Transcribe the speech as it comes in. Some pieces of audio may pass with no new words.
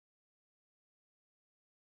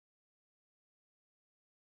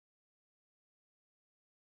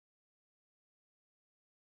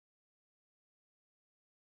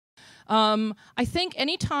I think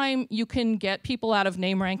anytime you can get people out of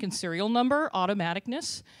name, rank, and serial number,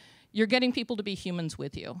 automaticness, you're getting people to be humans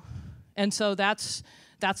with you. And so that's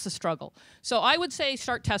the struggle. So I would say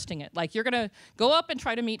start testing it. Like, you're going to go up and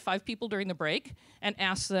try to meet 5 people during the break and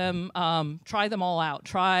ask them, try them all out.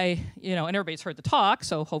 Try, and everybody's heard the talk,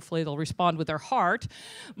 so hopefully they'll respond with their heart.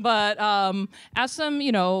 But ask them,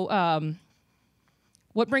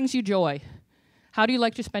 what brings you joy? How do you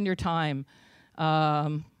like to spend your time?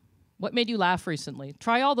 What made you laugh recently?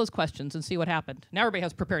 Try all those questions and see what happened. Now everybody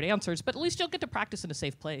has prepared answers, but at least you'll get to practice in a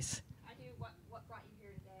safe place. I do. What brought you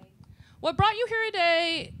here today? What brought you here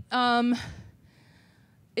today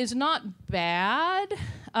is not bad.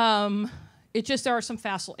 It's just there are some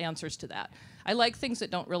facile answers to that. I like things that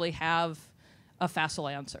don't really have a facile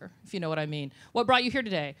answer, if you know what I mean. What brought you here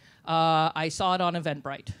today? I saw it on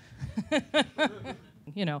Eventbrite.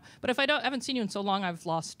 But if I haven't seen you in so long, I've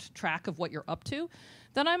lost track of what you're up to,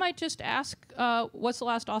 then I might just ask, what's the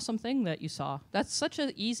last awesome thing that you saw? That's such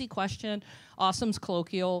an easy question. Awesome's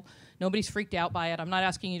colloquial. Nobody's freaked out by it. I'm not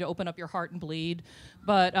asking you to open up your heart and bleed,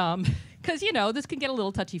 but because, this can get a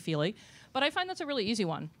little touchy-feely. But I find that's a really easy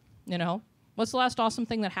one, What's the last awesome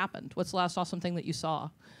thing that happened? What's the last awesome thing that you saw?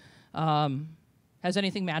 Has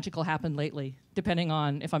anything magical happened lately? Depending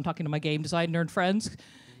on if I'm talking to my game design nerd friends,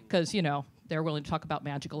 because, they're willing to talk about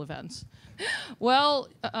magical events. Well,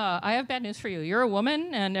 I have bad news for you. You're a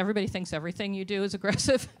woman, and everybody thinks everything you do is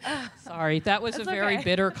aggressive. Sorry, that was a very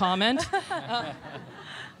bitter comment.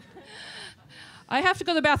 I have to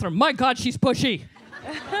go to the bathroom. My God, she's pushy.